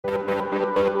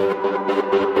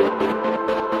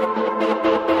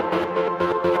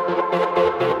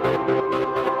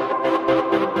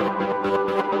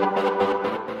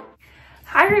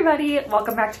everybody,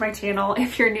 welcome back to my channel.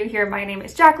 If you're new here, my name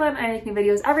is Jacqueline. I make new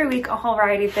videos every week, a whole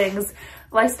variety of things,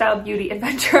 lifestyle, beauty,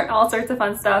 adventure, all sorts of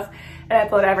fun stuff. And I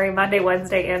upload every Monday,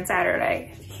 Wednesday, and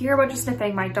Saturday. If you hear a bunch of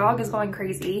sniffing, my dog is going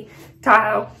crazy.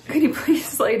 Tahoe, could you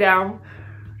please lay down?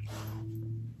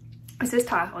 This is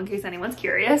Tahoe, in case anyone's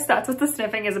curious. That's what the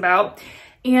sniffing is about.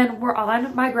 And we're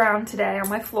on my ground today, on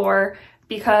my floor,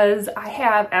 because I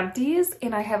have empties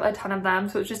and I have a ton of them,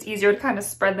 so it's just easier to kind of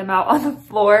spread them out on the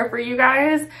floor for you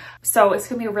guys. So it's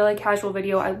gonna be a really casual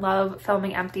video. I love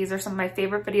filming empties. They're some of my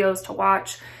favorite videos to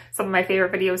watch, some of my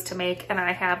favorite videos to make, and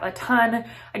I have a ton.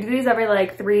 I do these every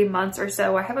like 3 months or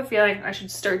so. I have a feeling I should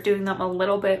start doing them a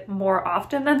little bit more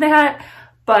often than that,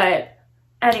 but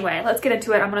anyway, let's get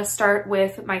into it. I'm gonna start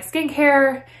with my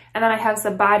skincare, and then I have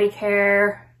some body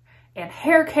care and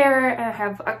hair care, and I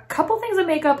have a couple things of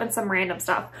makeup and some random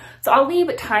stuff. So I'll leave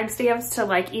timestamps to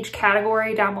like each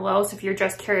category down below. So if you're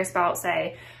just curious about,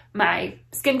 say, my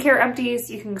skincare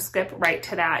empties, you can skip right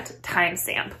to that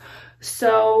timestamp.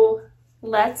 So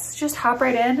let's just hop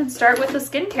right in and start with the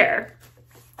skincare.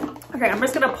 Okay, I'm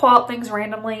just gonna pull out things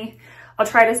randomly. I'll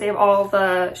try to save all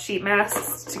the sheet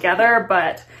masks together,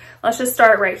 but let's just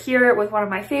start right here with one of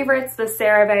my favorites, the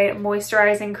CeraVe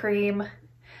Moisturizing Cream.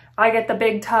 I get the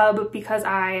big tub because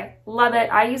I love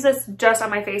it. I use this just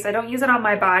on my face. I don't use it on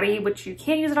my body, which you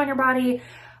can use it on your body.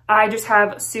 I just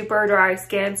have super dry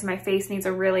skin, so my face needs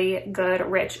a really good,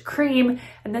 rich cream.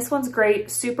 And this one's great,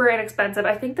 super inexpensive.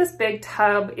 I think this big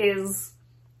tub is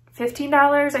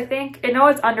 $15, I think. I know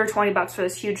it's under 20 bucks for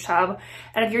this huge tub.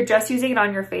 And if you're just using it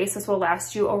on your face, this will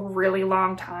last you a really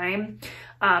long time.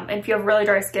 And if you have really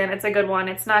dry skin, it's a good one.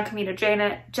 It's not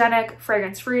comedogenic,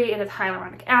 fragrance-free. It has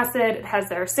hyaluronic acid. It has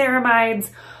their ceramides.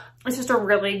 It's just a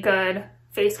really good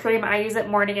face cream. I use it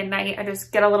morning and night. I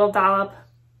just get a little dollop,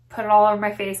 put it all over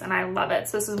my face, and I love it.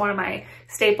 So this is one of my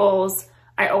staples.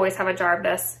 I always have a jar of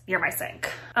this near my sink.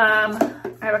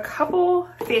 I have a couple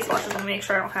face washes. Let me make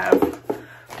sure I don't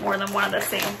have more than one of the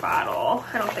same bottle.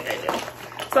 I don't think I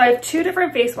do. So I have two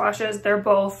different face washes. They're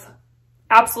both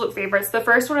absolute favorites. The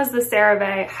first one is the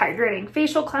CeraVe Hydrating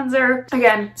Facial Cleanser.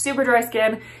 Again, super dry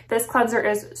skin. This cleanser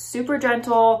is super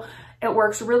gentle. It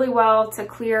works really well to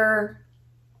clear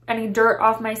any dirt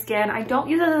off my skin. I don't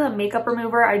use it as a makeup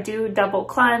remover. I do double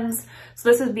cleanse. So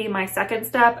this would be my second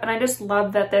step. And I just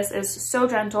love that this is so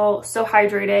gentle, so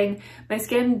hydrating. My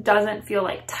skin doesn't feel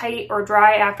like tight or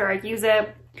dry after I use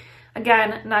it.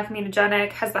 Again, not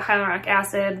comedogenic, has the hyaluronic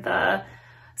acid, the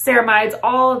ceramides,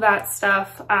 all of that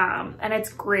stuff, and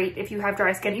it's great if you have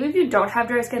dry skin. Even if you don't have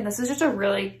dry skin, this is just a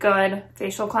really good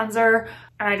facial cleanser,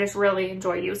 and I just really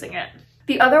enjoy using it.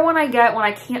 The other one I get when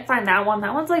I can't find that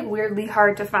one's like weirdly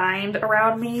hard to find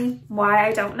around me. Why,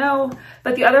 I don't know.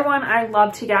 But the other one I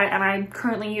love to get, and I'm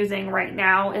currently using right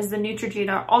now, is the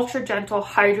Neutrogena Ultra Gentle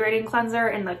Hydrating Cleanser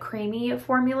in the creamy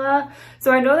formula.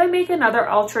 So I know they make another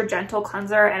Ultra Gentle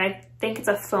cleanser, and I think it's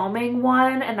a foaming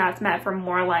one, and that's meant for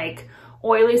more like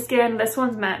oily skin. This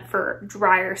one's meant for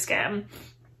drier skin.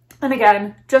 And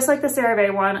again, just like the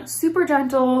CeraVe one, super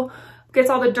gentle, gets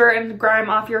all the dirt and grime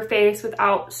off your face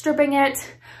without stripping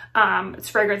it. It's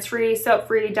fragrance-free,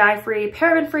 soap-free, dye-free,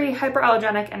 paraben-free,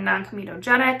 hyperallergenic, and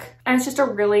non-comedogenic. And it's just a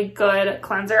really good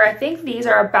cleanser. I think these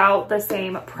are about the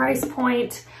same price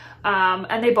point.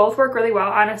 And they both work really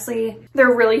well, honestly.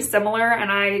 They're really similar,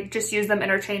 and I just use them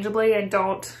interchangeably and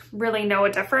don't really know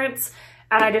a difference.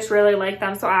 And I just really like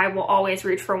them, so I will always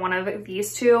reach for one of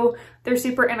these two. They're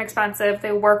super inexpensive,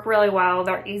 they work really well,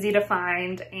 they're easy to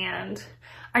find, and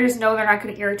I just know they're not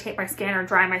gonna irritate my skin or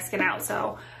dry my skin out.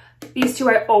 So these two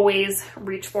I always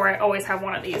reach for. I always have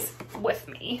one of these with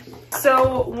me.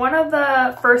 So one of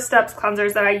the first steps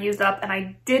cleansers that I used up and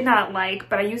I did not like,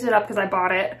 but I used it up because I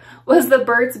bought it, was the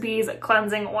Burt's Bees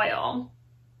Cleansing Oil.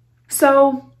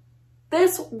 So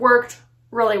this worked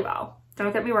really well.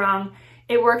 Don't get me wrong.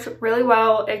 It worked really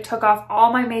well. It took off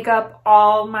all my makeup,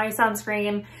 all my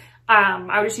sunscreen.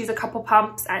 I would just use a couple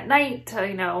pumps at night to,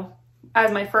 you know,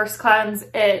 as my first cleanse.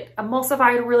 It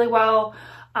emulsified really well.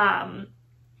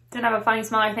 Didn't have a funny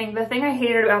smell, I think. The thing I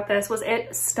hated about this was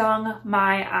it stung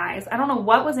my eyes. I don't know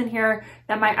what was in here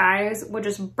that my eyes would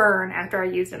just burn after I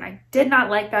used it. And I did not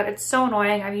like that. It's so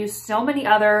annoying. I've used so many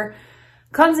other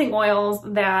cleansing oils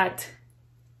that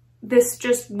this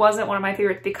just wasn't one of my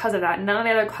favorites because of that. None of the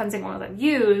other cleansing oils I've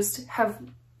used have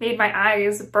made my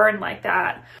eyes burn like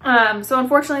that. So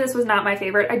unfortunately, this was not my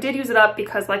favorite. I did use it up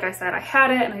because, like I said, I had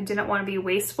it and I didn't want to be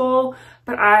wasteful,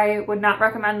 but I would not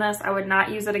recommend this. I would not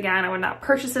use it again. I would not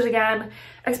purchase it again,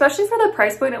 especially for the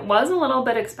price point. It was a little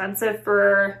bit expensive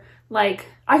for, like,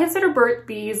 I consider Burt's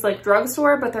Bees like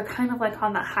drugstore, but they're kind of like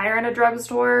on the higher end of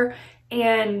drugstore.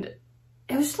 And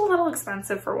it was just a little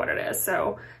expensive for what it is.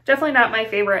 So definitely not my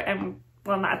favorite and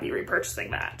will not be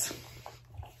repurchasing that.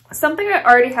 Something I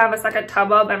already have a second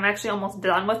tub of, I'm actually almost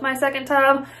done with my second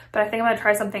tub, but I think I'm gonna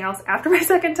try something else after my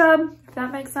second tub, if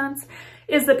that makes sense,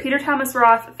 is the Peter Thomas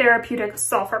Roth Therapeutic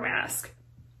Sulfur Mask.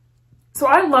 So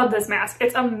I love this mask.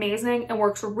 It's amazing and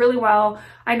works really well.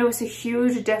 I noticed a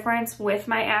huge difference with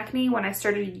my acne when I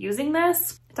started using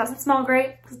this. It doesn't smell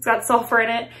great because it's got sulfur in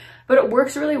it, but it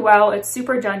works really well. It's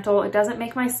super gentle. It doesn't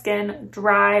make my skin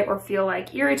dry or feel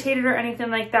like irritated or anything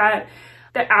like that.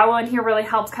 The aloe in here really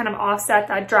helps kind of offset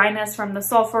that dryness from the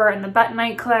sulfur and the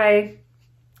bentonite clay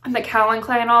and the kaolin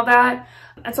clay and all that.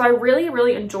 And so I really,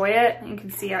 really enjoy it. You can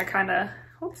see I kind of,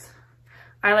 oops,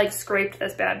 I like scraped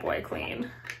this bad boy clean.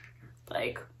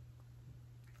 Like,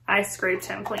 I scraped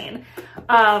him clean.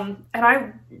 And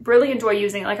I really enjoy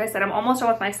using it. Like I said, I'm almost done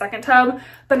with my second tub,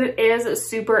 but it is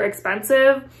super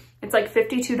expensive. It's like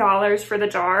 $52 for the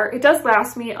jar. It does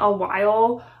last me a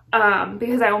while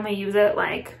because I only use it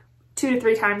like 2 to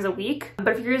 3 times a week. But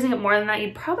if you're using it more than that,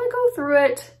 you'd probably go through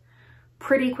it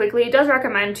pretty quickly. It does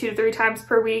recommend 2 to 3 times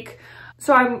per week.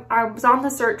 So I was on the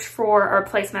search for a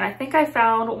replacement. I think I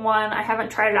found one. I haven't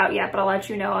tried it out yet, but I'll let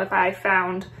you know if I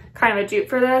found kind of a dupe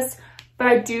for this. But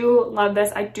I do love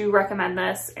this. I do recommend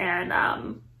this.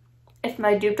 And if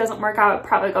my dupe doesn't work out, I'll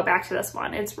probably go back to this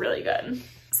one. It's really good.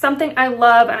 Something I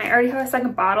love, and I already have a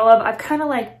second bottle of, I've kind of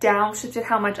like downshifted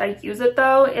how much I use it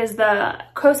though, is the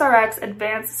CosRx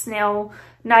Advanced Snail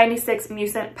 96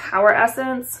 Mucin Power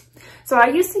Essence. So I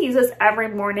used to use this every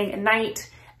morning and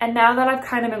night, and now that I've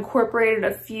kind of incorporated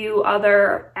a few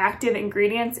other active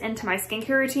ingredients into my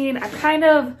skincare routine, I've kind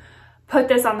of put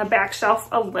this on the back shelf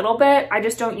a little bit. I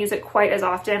just don't use it quite as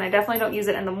often. I definitely don't use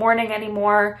it in the morning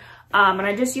anymore, and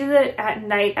I just use it at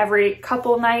night every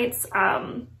couple nights.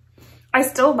 I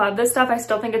still love this stuff. I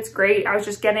still think it's great. I was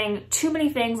just getting too many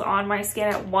things on my skin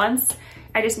at once.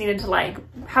 I just needed to like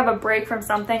have a break from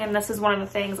something, and this is one of the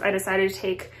things I decided to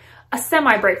take a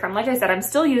semi break from. Like I said, I'm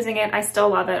still using it. I still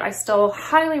love it. I still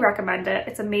highly recommend it.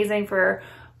 It's amazing for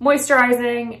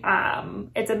moisturizing.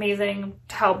 It's amazing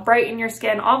to help brighten your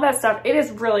skin, all that stuff. It is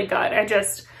really good. I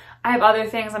have other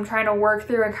things I'm trying to work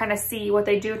through and kind of see what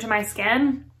they do to my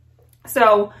skin.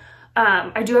 So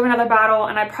I do have another bottle,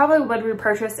 and I probably would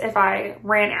repurchase if I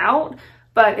ran out,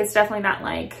 but it's definitely not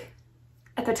like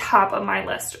at the top of my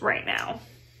list right now.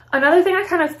 Another thing I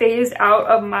kind of phased out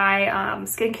of my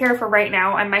skincare for right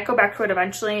now, I might go back to it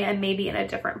eventually and maybe in a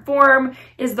different form,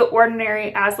 is the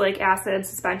Ordinary Azelaic Acid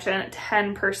Suspension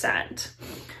 10%.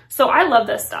 So I love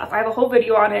this stuff. I have a whole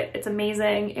video on it. It's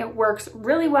amazing. It works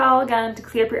really well, again, to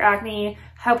clear up your acne,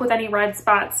 help with any red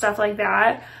spots, stuff like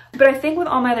that. But I think with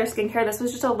all my other skincare, this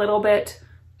was just a little bit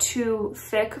too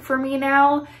thick for me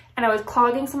now. And I was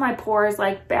clogging some of my pores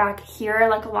like back here,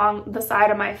 like along the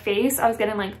side of my face. I was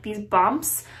getting like these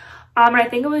bumps. And I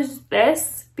think it was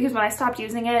this, because when I stopped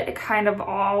using it, it kind of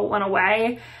all went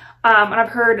away. And I've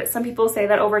heard some people say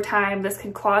that over time, this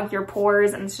can clog your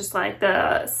pores, and it's just like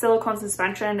the silicone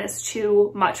suspension is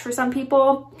too much for some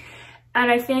people. And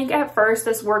I think at first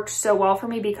this worked so well for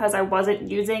me because I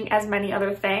wasn't using as many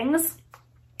other things.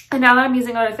 And now that I'm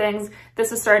using other things,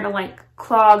 this is starting to like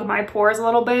clog my pores a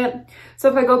little bit. So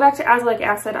if I go back to azelaic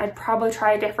acid, I'd probably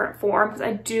try a different form because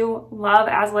I do love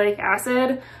azelaic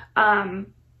acid.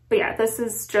 But yeah, this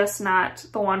is just not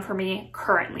the one for me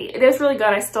currently. It is really good.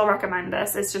 I still recommend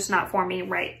this. It's just not for me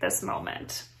right this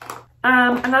moment.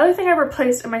 Another thing I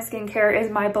replaced in my skincare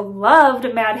is my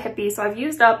beloved Mad Hippie. So I've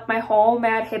used up my whole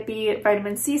Mad Hippie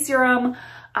vitamin C serum.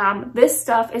 This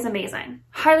stuff is amazing.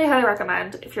 Highly, highly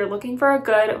recommend if you're looking for a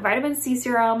good vitamin C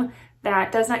serum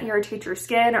that does not irritate your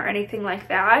skin or anything like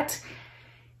that.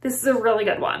 This is a really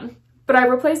good one. But I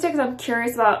replaced it because I'm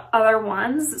curious about other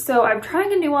ones. So I'm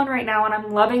trying a new one right now, and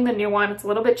I'm loving the new one. It's a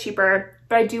little bit cheaper,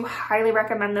 but I do highly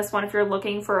recommend this one if you're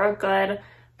looking for a good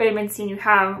vitamin C and you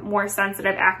have more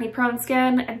sensitive acne prone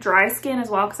skin and dry skin as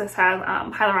well, because this has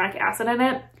hyaluronic acid in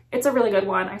it. It's a really good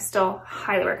one. I still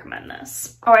highly recommend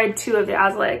this. Oh, I had 2 of the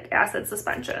azelaic acid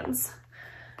suspensions,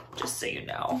 just so you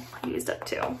know. I used up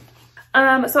 2.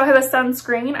 So I have a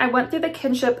sunscreen. I went through the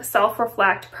Kinship Self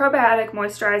Reflect Probiotic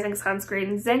Moisturizing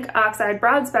Sunscreen Zinc Oxide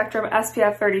Broad Spectrum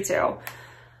SPF 32.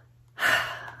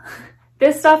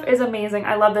 This stuff is amazing.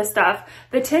 I love this stuff.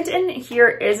 The tint in here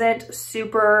isn't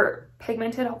super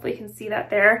pigmented. Hopefully you can see that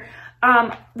there.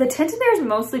 The tint in there is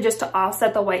mostly just to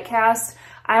offset the white cast.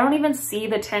 I don't even see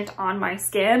the tint on my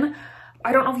skin.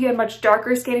 I don't know if you had much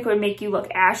darker skin, if it would make you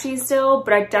look ashy still,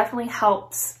 but it definitely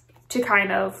helps to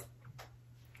kind of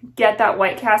get that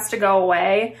white cast to go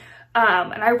away.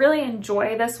 And I really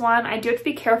enjoy this one. I do have to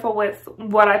be careful with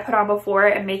what I put on before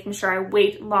and making sure I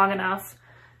wait long enough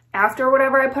after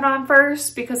whatever I put on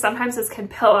first, because sometimes this can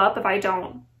pill up if I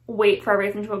don't wait for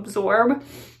everything to absorb.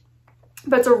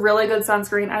 But it's a really good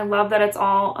sunscreen. I love that it's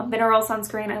all a mineral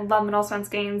sunscreen. I love mineral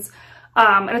sunscreens.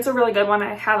 And it's a really good one.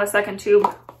 I have a second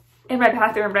tube in my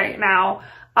bathroom right now.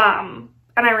 And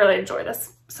I really enjoy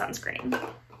this sunscreen.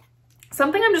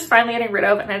 Something I'm just finally getting rid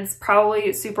of, and it's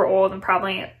probably super old and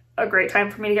probably a great time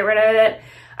for me to get rid of it.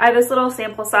 I have this little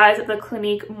sample size of the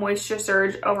Clinique Moisture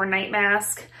Surge Overnight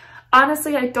Mask.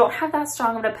 Honestly, I don't have that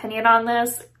strong of an opinion on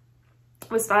this.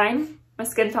 It was fine. My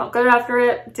skin felt good after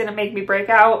it. Didn't make me break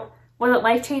out. Was it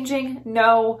life-changing?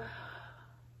 No.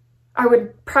 I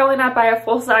would probably not buy a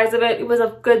full size of it. It was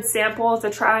a good sample to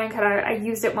try, and I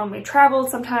used it when we traveled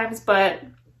sometimes, but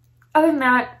other than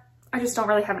that, I just don't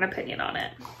really have an opinion on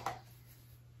it.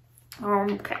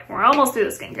 Okay, we're almost through the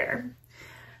skincare.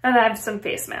 And then I have some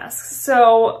face masks.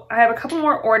 So I have a couple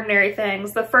more Ordinary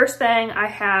things. The first thing I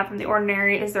have from the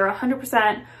Ordinary is their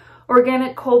 100%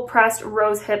 organic cold pressed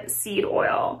rosehip seed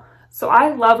oil. So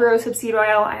I love rosehip seed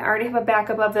oil. I already have a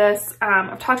backup of this.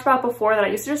 I've talked about before that I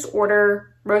used to just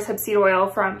order rosehip seed oil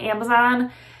from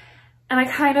Amazon, and I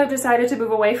kind of decided to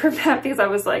move away from that because I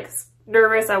was like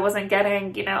nervous I wasn't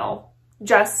getting, you know,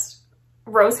 just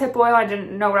rosehip oil. I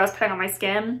didn't know what I was putting on my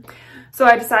skin. So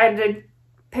I decided to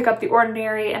pick up the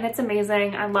Ordinary, and it's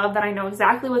amazing. I love that I know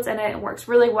exactly what's in it. It works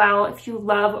really well. If you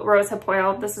love rosehip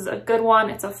oil, this is a good one.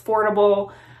 It's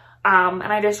affordable, and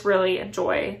I just really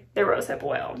enjoy the rosehip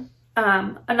oil.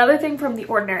 Another thing from the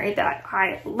Ordinary that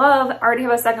I love, I already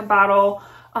have a second bottle.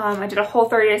 I did a whole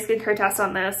 30-day skincare test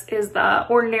on this, is the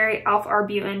Ordinary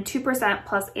alpha-arbutin 2%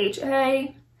 plus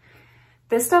HA.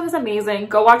 This stuff is amazing.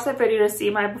 Go watch that video to see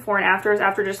my before and afters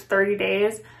after just 30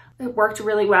 days. It worked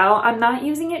really well. I'm not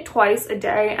using it twice a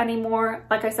day anymore.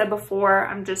 Like I said before,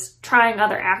 I'm just trying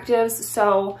other actives,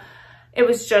 so it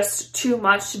was just too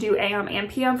much to do AM and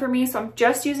PM for me. So I'm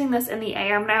just using this in the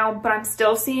AM now, but I'm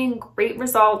still seeing great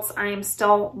results. I am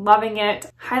still loving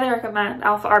it. Highly recommend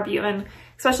alpha-arbutin,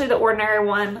 especially the Ordinary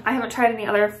one. I haven't tried any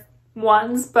other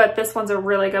ones, but this one's a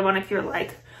really good one if you're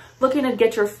like looking to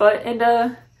get your foot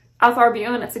into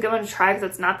alpha-arbutin. It's a good one to try because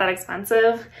it's not that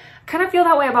expensive. I kind of feel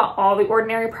that way about all the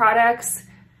Ordinary products.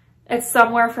 It's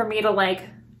somewhere for me to like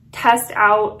test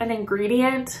out an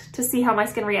ingredient to see how my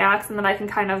skin reacts, and then I can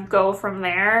kind of go from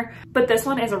there. But this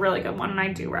one is a really good one, and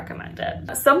I do recommend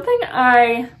it. Something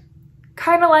I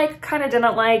kind of like, kind of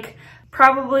didn't like,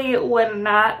 probably would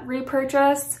not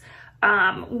repurchase,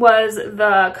 was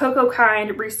the Coco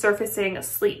Kind Resurfacing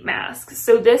Sleep Mask.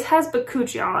 So this has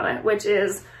bakuchi on it, which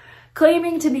is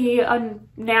claiming to be a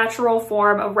natural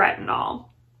form of retinol.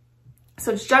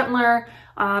 So it's gentler.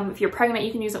 If you're pregnant,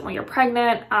 you can use it when you're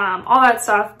pregnant, all that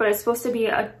stuff, but it's supposed to be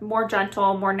a more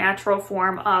gentle, more natural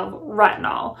form of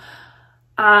retinol.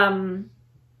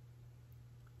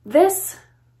 This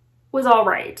was all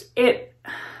right. It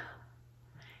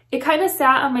kind of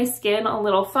sat on my skin a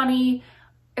little funny.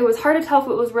 It was hard to tell if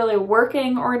it was really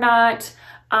working or not.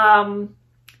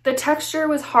 The texture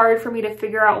was hard for me to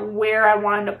figure out where I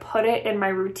wanted to put it in my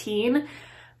routine,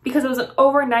 because it was an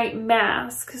overnight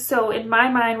mask. So in my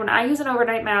mind, when I use an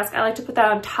overnight mask, I like to put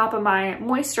that on top of my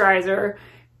moisturizer,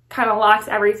 kind of locks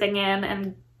everything in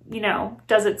and, you know,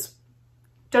 does its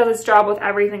job with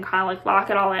everything, kind of like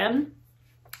lock it all in.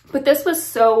 But this was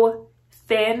so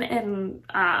thin and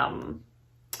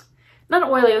not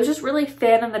oily, it was just really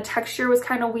thin, and the texture was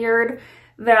kind of weird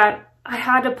that I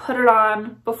had to put it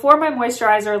on before my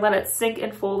moisturizer, let it sink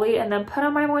in fully, and then put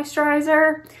on my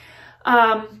moisturizer.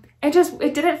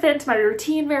 It didn't fit into my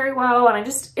routine very well, and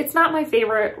it's not my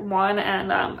favorite one,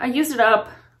 and I used it up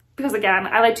because, again,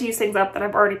 I like to use things up that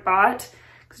I've already bought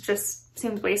because it just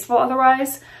seems wasteful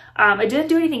otherwise. It didn't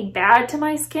do anything bad to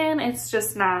my skin, it's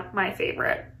just not my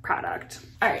favorite product.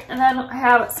 All right, and then I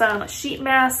have some sheet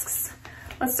masks.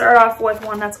 Let's start off with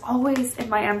one that's always in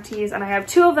my empties, and I have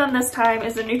two of them this time,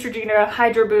 is the Neutrogena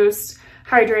Hydro Boost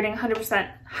Hydrating 100%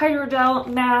 Hydrogel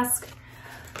Mask.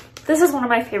 This is one of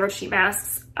my favorite sheet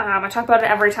masks. I talk about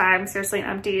it every time, seriously, in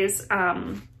empties.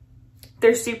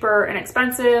 They're super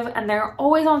inexpensive, and they're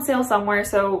always on sale somewhere,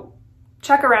 so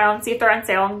check around, see if they're on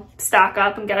sale, and stock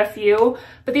up and get a few.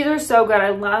 But these are so good. I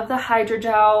love the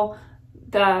hydrogel.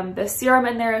 The serum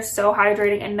in there is so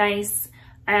hydrating and nice,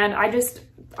 and I just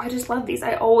love these.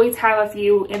 I always have a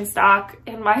few in stock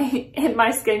in my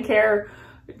skincare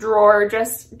drawer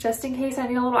just in case I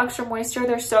need a little extra moisture.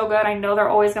 They're so good. I know they're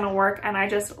always gonna work, and I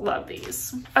just love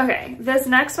these. Okay, this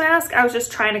next mask I was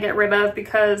just trying to get rid of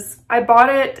because I bought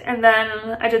it and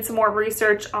then I did some more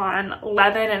research on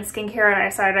lemon and skincare, and I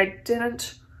decided I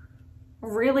didn't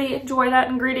really enjoy that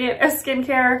ingredient as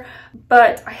skincare,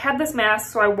 but I had this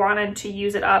mask, so I wanted to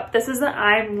use it up. This is the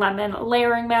I'm Lemon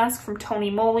layering mask from Tony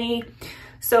Moly.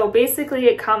 So basically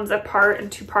it comes apart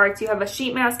in two parts. You have a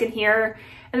sheet mask in here,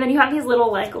 and then you have these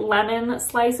little like lemon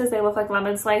slices. They look like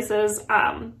lemon slices.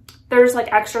 There's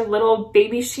like extra little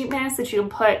baby sheet masks that you can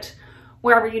put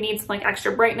wherever you need some like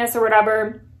extra brightness or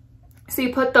whatever. So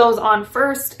you put those on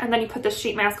first, and then you put the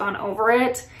sheet mask on over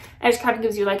it. And it just kind of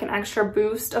gives you like an extra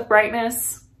boost of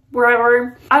brightness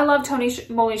wherever. I love Tony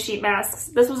Moly sheet masks.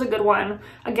 This was a good one.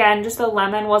 Again, just the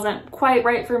lemon wasn't quite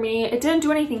right for me. It didn't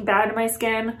do anything bad to my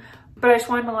skin, but I just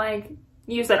wanted to like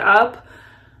use it up.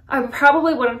 I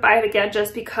probably wouldn't buy it again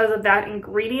just because of that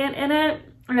ingredient in it.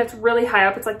 And it's really high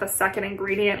up. It's like the second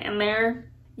ingredient in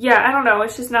there. Yeah, I don't know.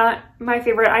 It's just not my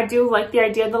favorite. I do like the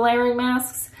idea of the layering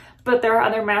masks, but there are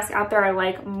other masks out there I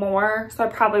like more. So I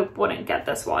probably wouldn't get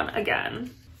this one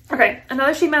again. Okay,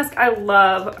 another sheet mask I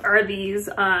love are these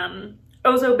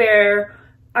Ozo Bear.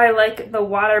 I like the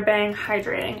Water Bang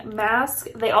Hydrating Mask.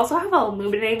 They also have a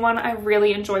illuminating one I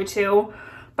really enjoy too.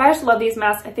 But I just love these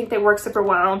masks. I think they work super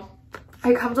well.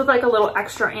 It comes with like a little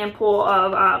extra ampoule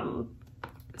of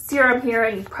serum here,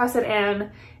 and you press it in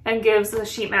and gives the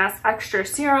sheet mask extra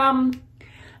serum.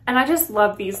 And I just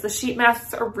love these. The sheet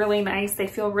masks are really nice. They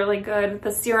feel really good.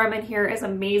 The serum in here is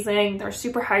amazing. They're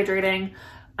super hydrating.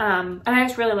 And I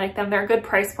just really like them. They're a good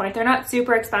price point. They're not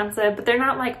super expensive, but they're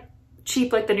not like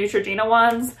cheap like the Neutrogena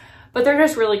ones, but they're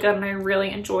just really good, and I really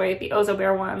enjoy the Ozo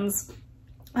Bear ones.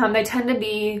 They tend to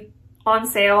be on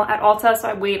sale at Ulta, so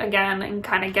I wait again and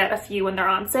kind of get a few when they're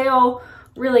on sale.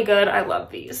 Really good. I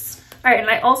love these. All right, and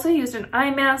I also used an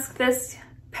eye mask this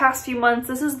past few months.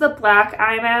 This is the black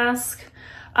eye mask.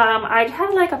 I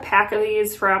had like a pack of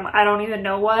these from I don't even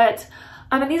know what.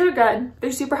 And these are good. They're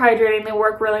super hydrating. They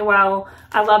work really well.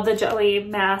 I love the jelly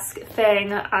mask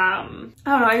thing. I don't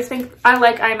know. I just think I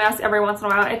like eye masks every once in a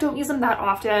while. I don't use them that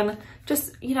often.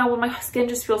 Just, you know, when my skin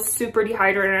just feels super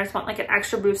dehydrated and I just want like an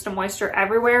extra boost of moisture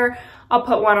everywhere, I'll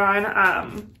put one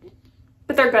on.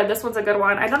 But they're good. This one's a good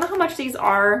one. I don't know how much these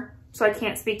are, so I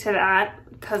can't speak to that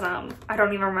because I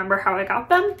don't even remember how I got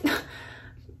them.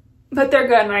 But they're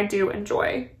good and I do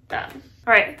enjoy them.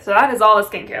 All right, so that is all the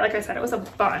skincare. Like I said, it was a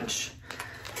bunch.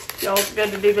 Feels good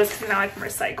to do this because now I can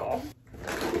recycle.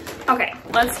 Okay,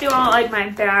 let's do all like my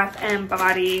bath and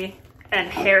body and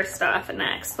hair stuff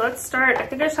next. So let's start. I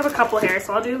think I just have a couple of hairs,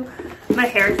 so I'll do my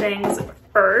hair things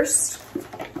first.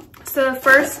 So the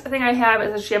first thing I have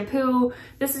is a shampoo.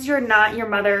 This is your Not Your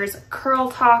Mother's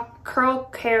Curl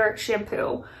Care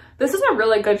Shampoo. This is a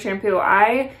really good shampoo.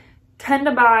 I tend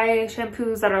to buy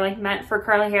shampoos that are like meant for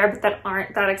curly hair, but that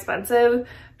aren't that expensive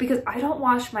because I don't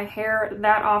wash my hair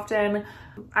that often.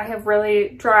 I have really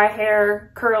dry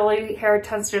hair. Curly hair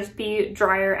tends to just be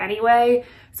drier anyway.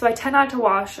 So I tend not to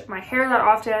wash my hair that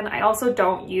often. I also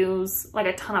don't use like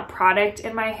a ton of product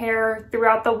in my hair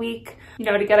throughout the week. You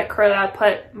know, to get it curly, I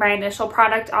put my initial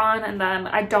product on and then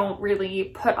I don't really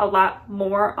put a lot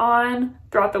more on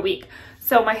throughout the week.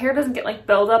 So my hair doesn't get like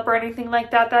buildup or anything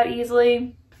like that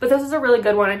easily. But this is a really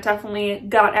good one. It definitely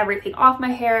got everything off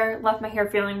my hair, left my hair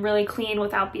feeling really clean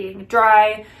without being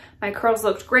dry. My curls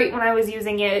looked great when I was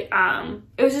using it.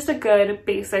 It was just a good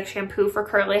basic shampoo for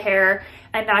curly hair,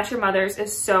 and Not Your Mother's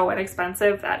is so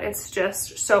inexpensive that it's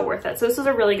just so worth it. So this is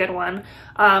a really good one.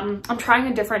 I'm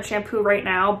trying a different shampoo right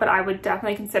now, but I would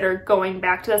definitely consider going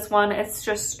back to this one. It's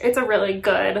a really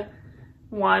good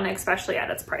one, especially at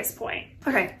its price point.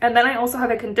 Okay, and then I also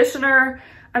have a conditioner.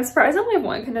 I'm surprised I only have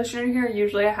one conditioner here.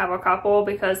 Usually I have a couple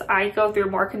because I go through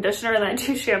more conditioner than I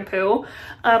do shampoo.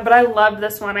 But I love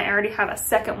this one. I already have a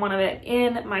second one of it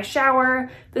in my shower.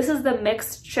 This is the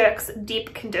Mixed Chicks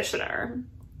Deep Conditioner.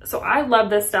 So I love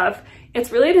this stuff.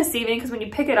 It's really deceiving because when you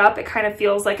pick it up, it kind of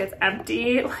feels like it's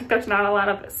empty. Like there's not a lot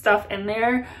of stuff in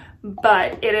there,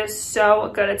 but it is so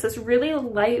good. It's this really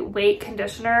lightweight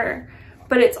conditioner,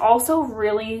 but it's also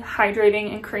really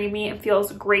hydrating and creamy and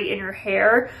feels great in your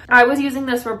hair. I was using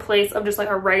this in place of just like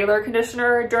a regular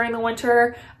conditioner during the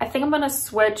winter. I think I'm gonna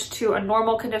switch to a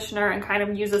normal conditioner and kind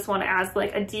of use this one as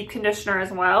like a deep conditioner as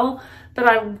well. But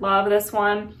I love this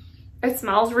one. It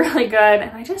smells really good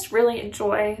and I just really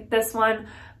enjoy this one.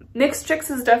 Mixed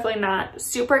Chicks is definitely not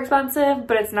super expensive,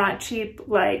 but it's not cheap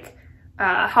like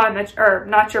Not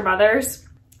Your Mother's.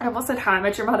 I almost said How I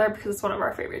Met Your Mother because it's one of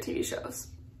our favorite TV shows.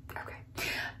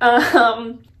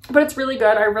 But it's really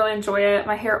good. I really enjoy it.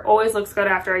 My hair always looks good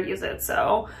after I use it,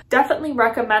 so definitely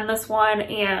recommend this one.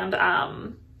 And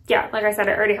yeah, like I said,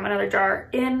 I already have another jar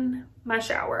in my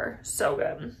shower. So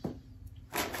good.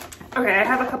 Okay, I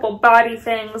have a couple body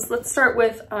things. Let's start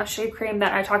with a shave cream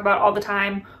that I talk about all the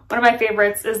time. One of my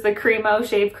favorites is the Cremo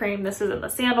shave cream. This is in the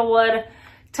sandalwood.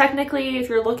 Technically, if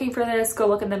you're looking for this, go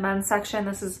look in the men's section.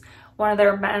 This is one of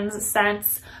their men's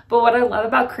scents. But what I love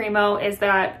about Cremo is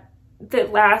that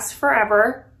it lasts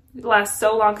forever. It lasts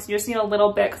so long because you just need a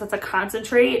little bit because it's a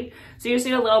concentrate. So you just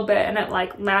need a little bit and it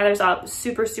like lathers up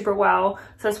super, super well.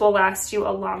 So this will last you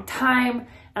a long time.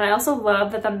 And I also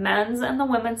love that the men's and the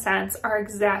women's scents are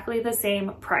exactly the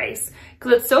same price,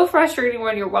 because it's so frustrating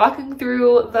when you're walking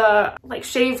through the like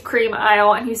shave cream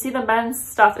aisle and you see the men's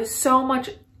stuff is so much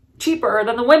cheaper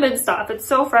than the women's stuff. It's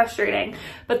so frustrating,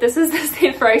 but this is the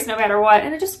same price no matter what.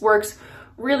 And it just works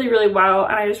really, really well.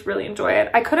 And I just really enjoy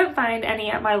it. I couldn't find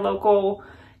any at my local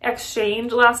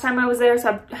Exchange last time I was there,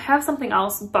 so I have something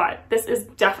else, but this is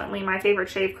definitely my favorite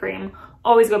shave cream.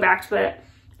 Always go back to it.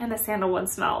 And the sandalwood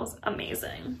smells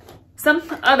amazing. Some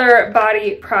other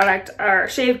body product or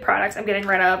shave products I'm getting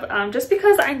rid of, just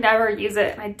because I never use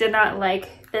it and I did not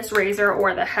like this razor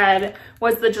or the head,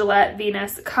 was the Gillette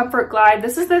Venus Comfort Glide.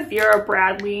 This is the Vera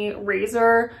Bradley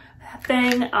razor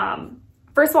thing.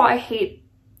 First of all, I hate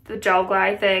the gel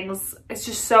glide things. It's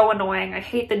just so annoying. I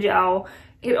hate the gel.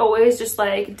 It always just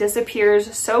like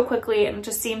disappears so quickly and it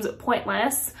just seems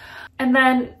pointless. And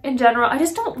then in general, I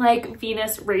just don't like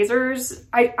Venus razors.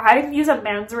 I use a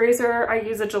men's razor. I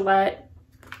use a Gillette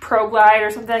Pro Glide or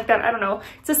something like that. I don't know.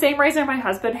 It's the same razor my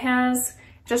husband has. It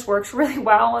just works really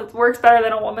well. It works better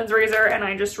than a woman's razor and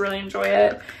I just really enjoy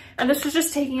it. And this was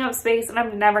just taking up space and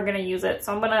I'm never going to use it.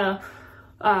 So I'm going to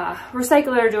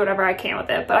recycle it or do whatever I can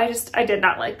with it. But I did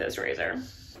not like this razor.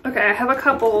 Okay, I have a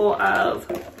couple of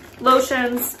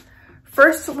lotions.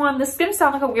 First one, this is gonna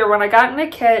sound like a weird one. I got in a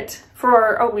kit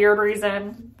for a weird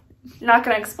reason. Not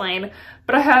gonna explain,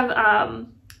 but I have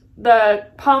the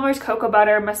Palmer's Cocoa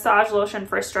Butter Massage Lotion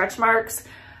for stretch marks.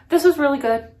 This was really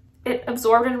good. It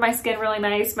absorbed into my skin really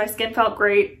nice. My skin felt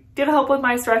great. Did help with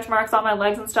my stretch marks on my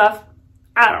legs and stuff.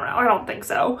 I don't know, I don't think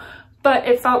so. But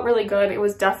it felt really good. It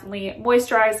was definitely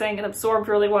moisturizing and absorbed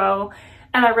really well.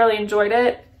 And I really enjoyed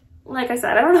it. Like I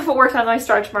said, I don't know if it worked on my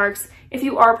stretch marks. If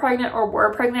you are pregnant or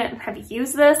were pregnant and have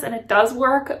used this and it does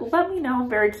work, let me know. I'm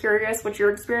very curious what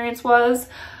your experience was.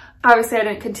 Obviously, I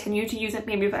didn't continue to use it.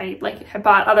 Maybe if I had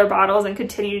bought other bottles and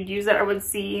continued to use it, I would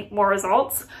see more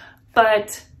results.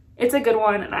 But it's a good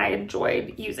one and I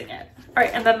enjoyed using it. All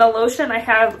right, and then the lotion I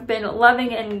have been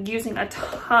loving and using a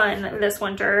ton this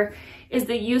winter is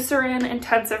the Eucerin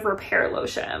Intensive Repair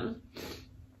Lotion.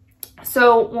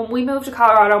 So when we moved to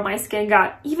Colorado, my skin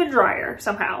got even drier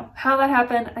somehow. How that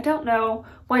happened, I don't know.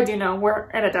 Well, I do know, we're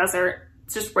in a desert.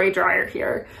 It's just way drier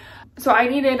here. So I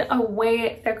needed a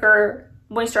way thicker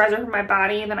moisturizer for my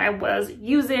body than I was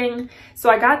using.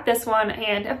 So I got this one,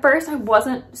 and at first I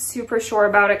wasn't super sure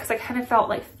about it because I kind of felt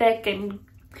like thick and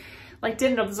like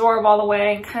didn't absorb all the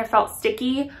way and kind of felt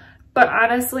sticky. But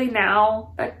honestly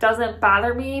now that doesn't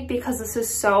bother me because this is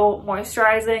so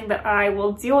moisturizing that I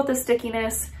will deal with the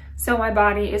stickiness. So my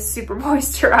body is super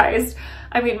moisturized.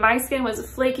 I mean, my skin was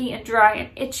flaky and dry and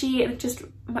itchy and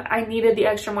I needed the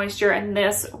extra moisture and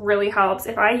this really helps.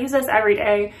 If I use this every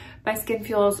day, my skin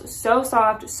feels so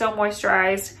soft, so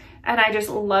moisturized, and I just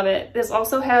love it. This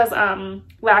also has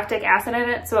lactic acid in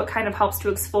it, so it kind of helps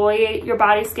to exfoliate your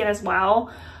body skin as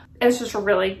well. It's just a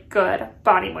really good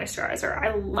body moisturizer.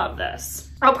 I love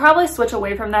this. I'll probably switch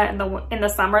away from that in the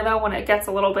summer though, when it gets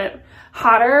a little bit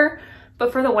hotter.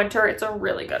 But for the winter, it's a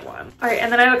really good one. All right,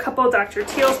 and then I have a couple of Dr.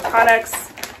 Teal's products,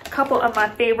 a couple of my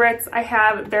favorites. I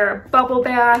have their Bubble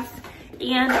Bath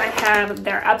and I have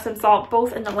their Epsom Salt,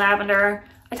 both in the lavender.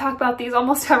 I talk about these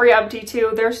almost every empty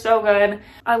too. They're so good.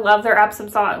 I love their Epsom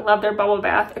Salt. I love their Bubble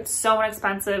Bath. It's so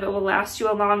inexpensive. It will last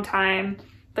you a long time.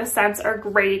 The scents are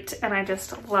great and I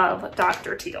just love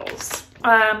Dr. Teal's.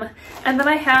 And then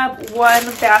I have one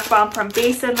bath bomb from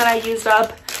Basin that I used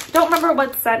up. Don't remember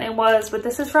what scent it was, but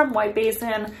this is from White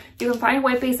Basin. You can find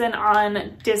White Basin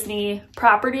on Disney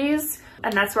properties,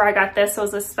 and that's where I got this. So it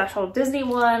was a special Disney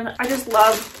one. I just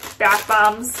love bath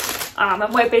bombs.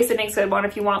 And White Basin makes a good one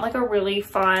if you want like a really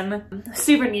fun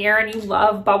souvenir and you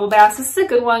love bubble baths. This is a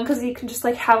good one because you can just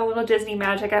like have a little Disney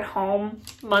magic at home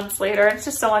months later. It's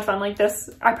just so much fun. Like this,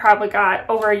 I probably got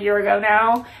over a year ago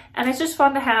now. And it's just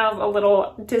fun to have a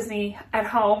little Disney at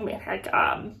home. It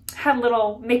had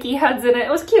little Mickey heads in it. It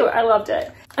was cute. I loved it.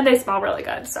 And they smell really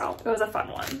good. So it was a fun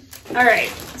one. All right.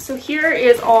 So here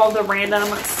is all the random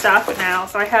stuff now.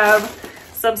 So I have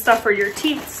some stuff for your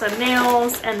teeth, some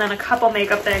nails, and then a couple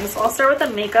makeup things. So I'll start with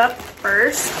the makeup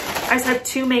first. I just have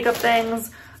two makeup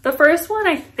things. The first one,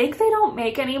 I think they don't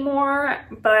make anymore,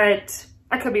 but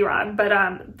I could be wrong.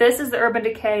 But this is the Urban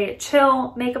Decay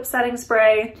Chill Makeup Setting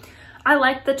Spray. I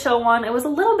liked the Chill one. It was a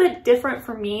little bit different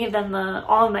for me than the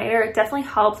All Nighter. It definitely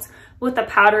helped with the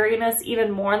powderiness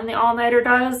even more than the all-nighter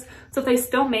does. So if they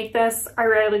still make this, I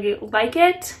really like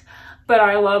it, but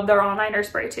I love their all-nighter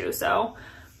spray too. So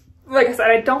like I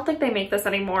said, I don't think they make this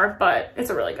anymore, but it's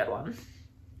a really good one.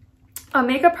 A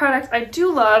makeup product I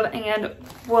do love and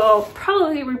will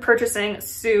probably be repurchasing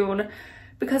soon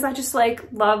because I just like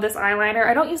love this eyeliner.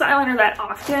 I don't use eyeliner that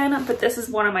often, but this is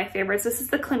one of my favorites. This is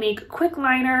the Clinique Quick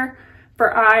Liner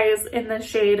for eyes in the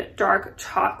shade Dark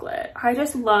Chocolate. I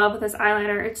just love this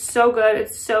eyeliner. It's so good.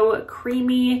 It's so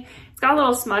creamy. It's got a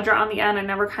little smudger on the end I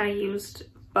never kind of used,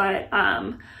 but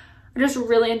I just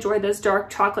really enjoy this dark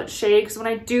chocolate shade because when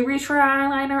I do reach for an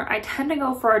eyeliner, I tend to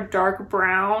go for a dark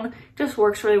brown. It just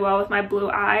works really well with my blue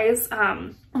eyes.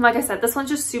 And like I said, this one's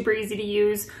just super easy to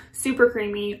use, super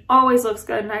creamy, always looks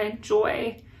good, and I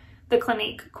enjoy the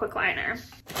Clinique Quick Liner.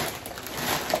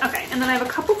 Okay, and then I have a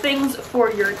couple things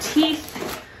for your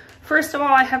teeth. First of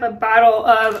all, I have a bottle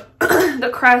of the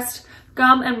Crest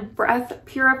Gum and Breath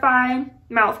Purify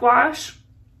mouthwash.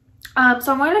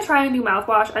 So I'm going to try a new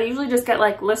mouthwash. I usually just get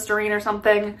like Listerine or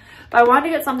something, but I wanted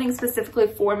to get something specifically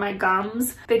for my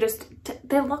gums. They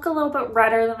look a little bit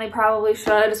redder than they probably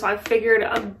should, so I figured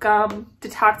a gum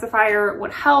detoxifier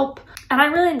would help. And I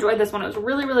really enjoyed this one. It was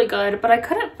really, really good, but I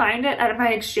couldn't find it at my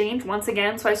exchange once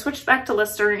again, so I switched back to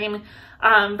Listerine.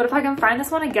 But if I can find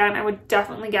this one again, I would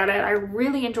definitely get it. I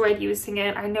really enjoyed using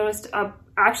it. I noticed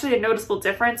actually a noticeable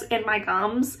difference in my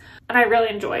gums, and I really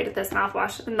enjoyed this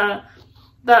mouthwash. And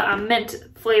the mint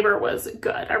flavor was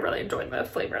good. I really enjoyed the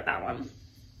flavor of that one.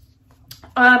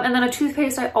 And then a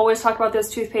toothpaste, I always talk about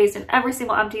this toothpaste in every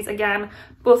single Empties. Again,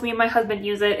 both me and my husband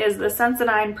use it, is the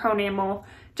Sensodyne Pro Enamel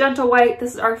Gentle White.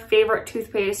 This is our favorite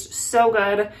toothpaste. So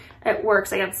good. It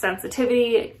works against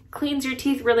sensitivity, it cleans your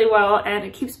teeth really well, and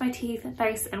it keeps my teeth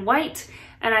nice and white.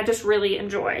 And I just really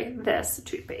enjoy this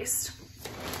toothpaste.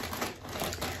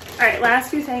 All right, last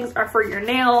few things are for your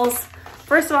nails.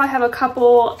 First of all, I have a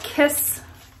couple Kiss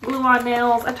glue-on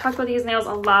nails. I've talked about these nails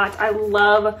a lot. I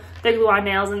love the glue-on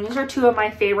nails, and these are two of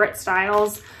my favorite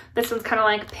styles. This one's kind of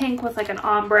like pink with like an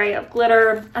ombre of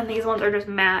glitter, and these ones are just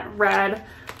matte red.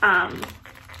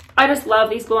 I just love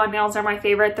these glue-on nails. They're my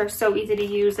favorite. They're so easy to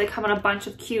use. They come in a bunch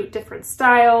of cute different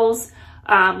styles.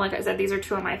 Like I said, these are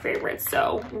two of my favorites,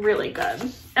 so really good.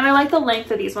 And I like the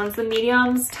length of these ones. The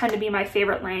mediums tend to be my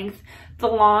favorite length. The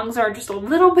longs are just a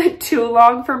little bit too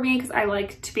long for me because I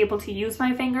like to be able to use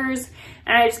my fingers,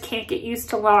 and I just can't get used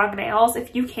to long nails.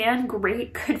 If you can,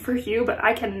 great, good for you, but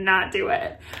I cannot do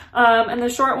it. And the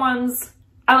short ones,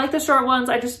 I like the short ones.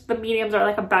 The mediums are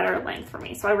like a better length for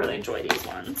me, so I really enjoy these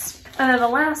ones. And then the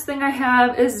last thing I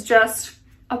have is just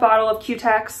a bottle of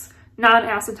Cutex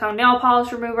non-acetone nail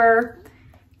polish remover.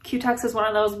 Cutex is one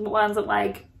of those ones that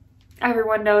like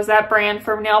everyone knows that brand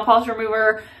for nail polish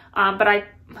remover, but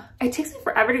it takes me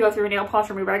forever to go through a nail polish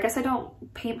remover. I guess I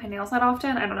don't paint my nails that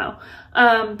often. I don't know.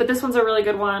 But this one's a really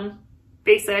good one.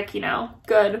 Basic, you know,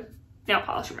 good nail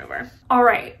polish remover. All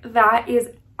right, that is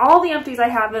all the Empties I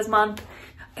have this month.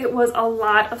 It was a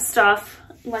lot of stuff.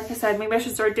 Like I said, maybe I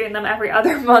should start doing them every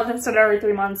other month instead of every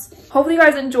 3 months. Hopefully you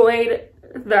guys enjoyed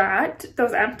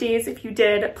those Empties. If you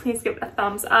did, please give it a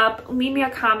thumbs up. Leave me a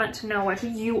comment to know what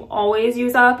you always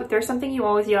use up. If there's something you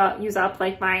always use up,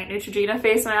 like my Neutrogena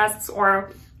face masks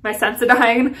or my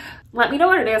Sensodyne, let me know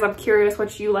what it is. I'm curious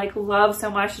what you like love so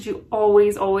much that you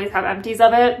always have Empties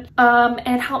of it.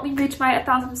 And help me reach my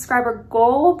 1,000 subscriber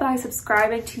goal by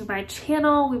subscribing to my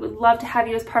channel. We would love to have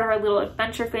you as part of our little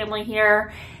adventure family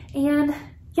here. And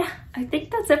yeah, I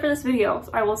think that's it for this video.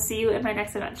 I will see you in my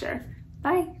next adventure.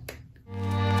 Bye.